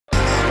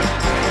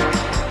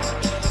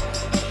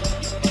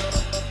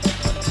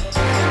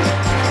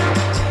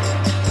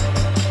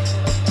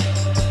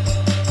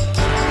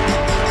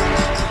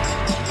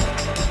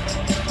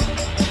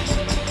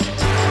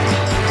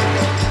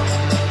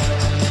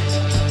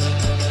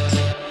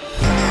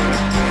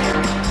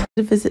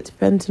A visit to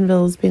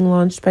Bentonville is being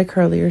launched by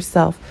Carly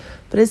herself,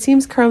 but it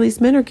seems Carly's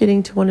men are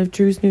getting to one of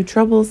Drew's new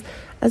troubles,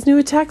 as new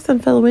attacks on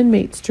fellow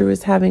inmates Drew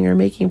is having are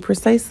making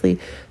precisely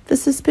the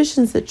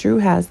suspicions that Drew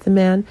has. The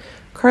man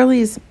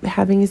Carly is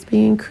having is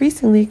being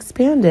increasingly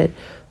expanded,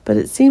 but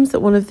it seems that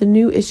one of the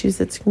new issues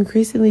that's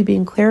increasingly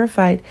being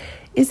clarified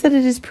is that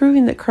it is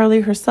proving that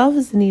Carly herself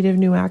is in need of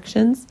new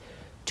actions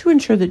to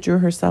ensure that Drew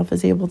herself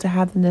is able to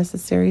have the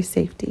necessary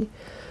safety.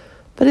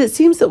 But it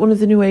seems that one of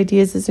the new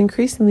ideas is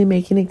increasingly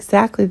making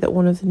exactly that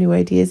one of the new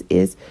ideas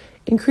is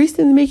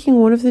increasingly making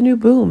one of the new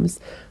booms.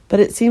 But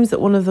it seems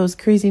that one of those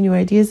crazy new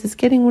ideas is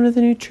getting one of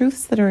the new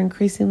truths that are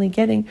increasingly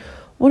getting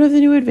one of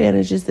the new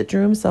advantages that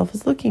Drew himself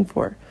is looking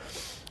for.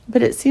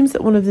 But it seems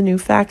that one of the new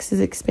facts is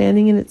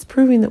expanding, and it's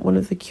proving that one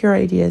of the cure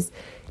ideas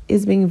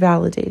is being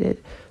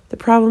validated. The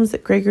problems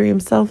that Gregory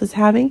himself is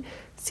having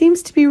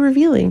seems to be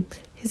revealing.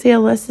 His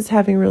ALS is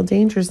having real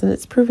dangers, and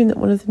it's proving that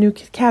one of the new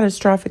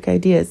catastrophic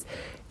ideas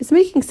is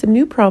making some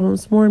new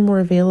problems more and more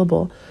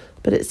available.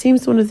 But it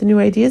seems one of the new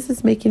ideas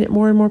is making it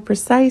more and more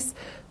precise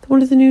that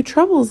one of the new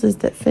troubles is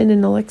that Finn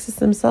and Alexis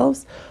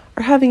themselves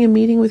are having a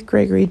meeting with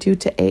Gregory due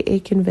to AA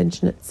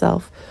convention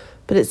itself.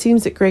 But it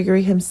seems that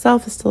Gregory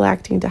himself is still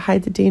acting to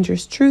hide the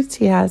dangerous truths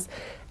he has,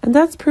 and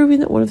that's proving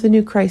that one of the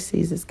new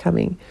crises is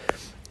coming.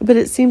 But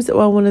it seems that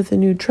while one of the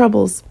new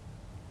troubles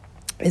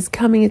is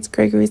coming, it's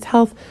Gregory's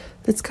health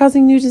that's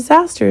causing new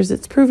disasters.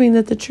 It's proving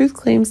that the truth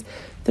claims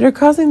that are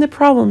causing the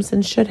problems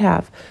and should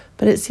have.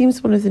 But it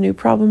seems one of the new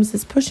problems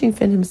is pushing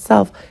Finn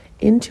himself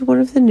into one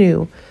of the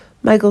new.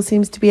 Michael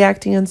seems to be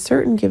acting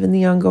uncertain given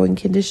the ongoing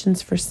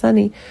conditions for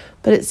Sonny,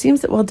 but it seems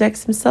that while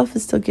Dex himself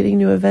is still getting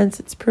new events,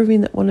 it's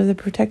proving that one of the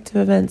protective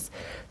events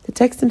that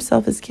Dex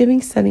himself is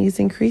giving Sonny is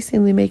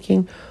increasingly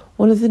making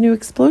one of the new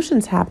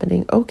explosions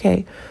happening.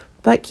 Okay,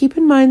 but keep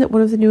in mind that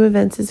one of the new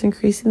events is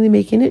increasingly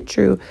making it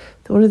true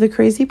that one of the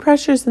crazy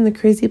pressures and the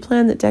crazy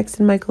plan that Dex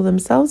and Michael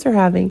themselves are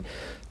having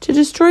to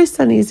destroy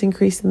Sonny is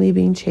increasingly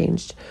being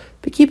changed.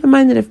 But keep in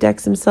mind that if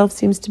Dex himself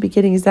seems to be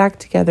getting his act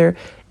together,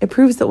 it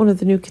proves that one of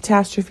the new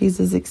catastrophes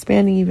is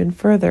expanding even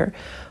further.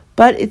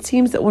 But it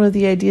seems that one of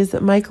the ideas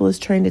that Michael is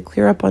trying to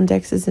clear up on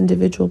Dex's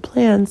individual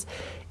plans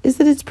is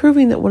that it's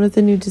proving that one of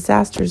the new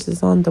disasters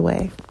is on the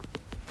way.